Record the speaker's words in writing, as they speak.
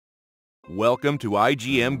Welcome to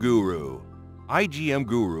igmGuru.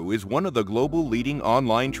 igmGuru is one of the global leading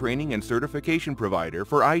online training and certification provider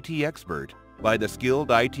for IT expert by the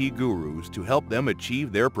skilled IT gurus to help them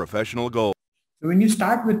achieve their professional goals. So when you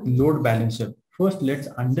start with load balancer, first let's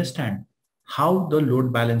understand how the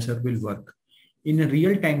load balancer will work. In a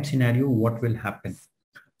real-time scenario, what will happen?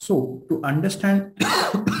 So to understand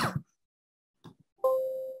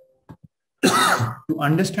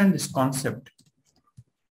this concept,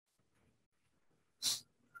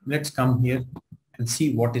 let's come here and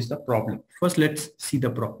see what is the problem. First, let's see the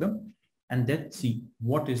problem and then see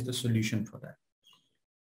what is the solution for that.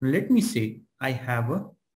 Let me say I have a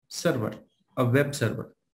server, a web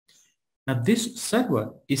server. Now this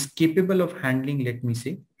server is capable of handling, let me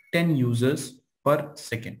say, 10 users per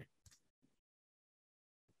second.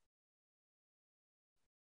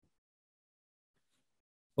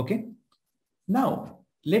 Okay. Now,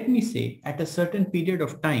 let me say at a certain period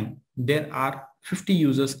of time, there are 50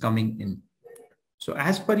 users coming in. So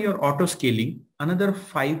as per your auto scaling, another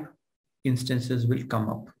 5 instances will come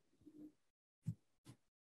up.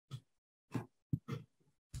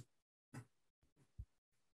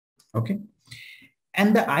 Okay.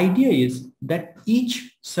 And the idea is that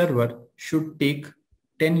each server should take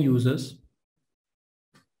 10 users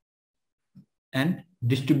and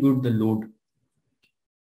distribute the load.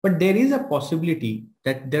 But there is a possibility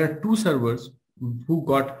that there are 2 servers who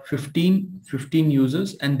got 15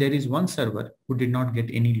 users and there is 1 server who did not get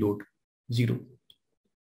any load, 0.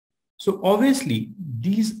 So obviously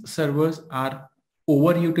these servers are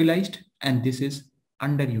overutilized and this is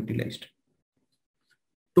underutilized.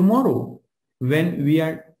 Tomorrow, when we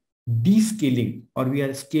are descaling or we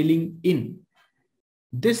are scaling in,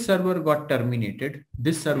 this server got terminated,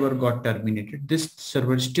 this server got terminated, this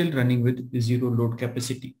server is still running with 0 load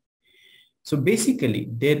capacity. So basically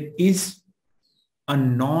there is a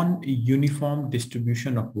non-uniform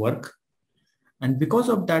distribution of work. And because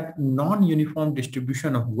of that non-uniform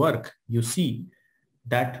distribution of work, you see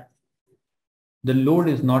that the load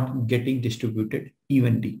is not getting distributed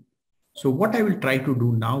evenly. So what I will try to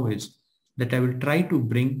do now is that I will try to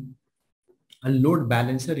bring a load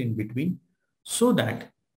balancer in between so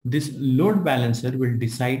that this load balancer will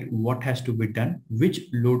decide what has to be done, which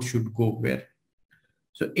load should go where.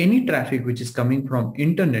 So any traffic which is coming from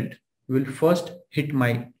internet will first hit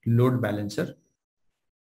my load balancer.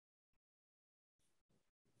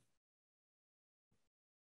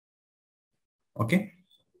 Okay.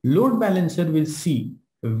 Load balancer will see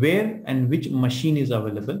where and which machine is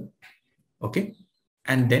available. Okay.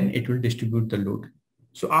 And then it will distribute the load.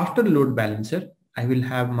 So after load balancer, I will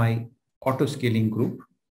have my auto scaling group.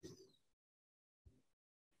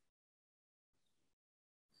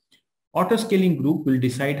 Auto scaling group will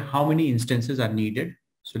decide how many instances are needed.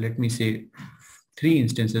 So let me say 3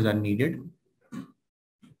 instances are needed.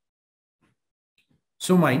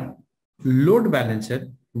 So my load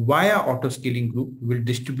balancer via auto scaling group will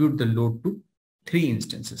distribute the load to 3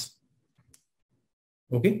 instances.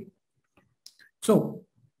 Okay. So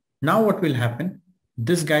now what will happen?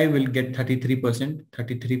 This guy will get 33%,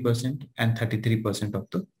 33% and 33% of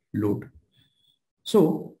the load.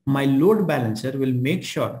 So my load balancer will make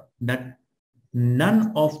sure that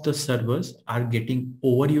none of the servers are getting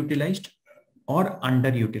overutilized or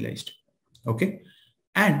underutilized. Okay.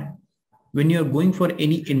 And when you're going for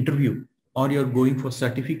any interview or you're going for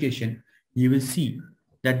certification, you will see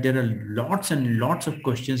that there are lots and lots of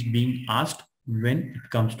questions being asked when it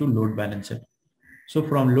comes to load balancer. So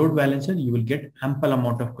from load balancer, you will get ample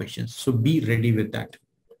amount of questions. So be ready with that.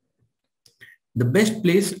 The best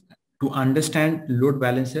place to understand load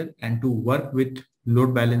balancer and to work with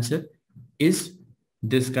load balancer is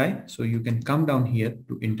this guy. So you can come down here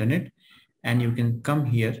to internet and you can come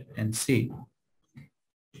here and say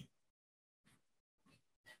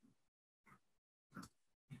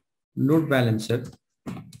load balancer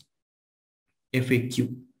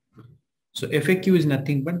FAQ. So FAQ is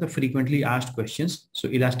nothing but the frequently asked questions. So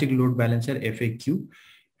elastic load balancer FAQ.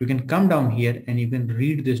 You can come down here and you can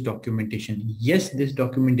read this documentation. Yes, this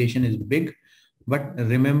documentation is big, but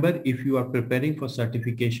remember, if you are preparing for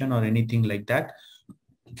certification or anything like that,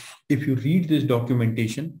 if you read this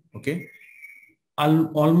documentation, okay,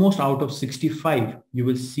 almost out of 65, you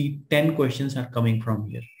will see 10 questions are coming from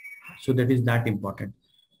here. So that is that important.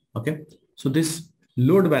 Okay. So this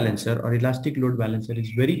load balancer or elastic load balancer is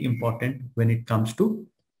very important when it comes to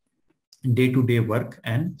day-to-day work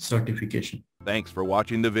and certification. Thanks for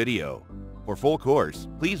watching the video. For full course,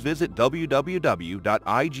 please visit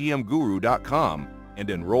www.igmguru.com and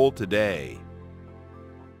enroll today.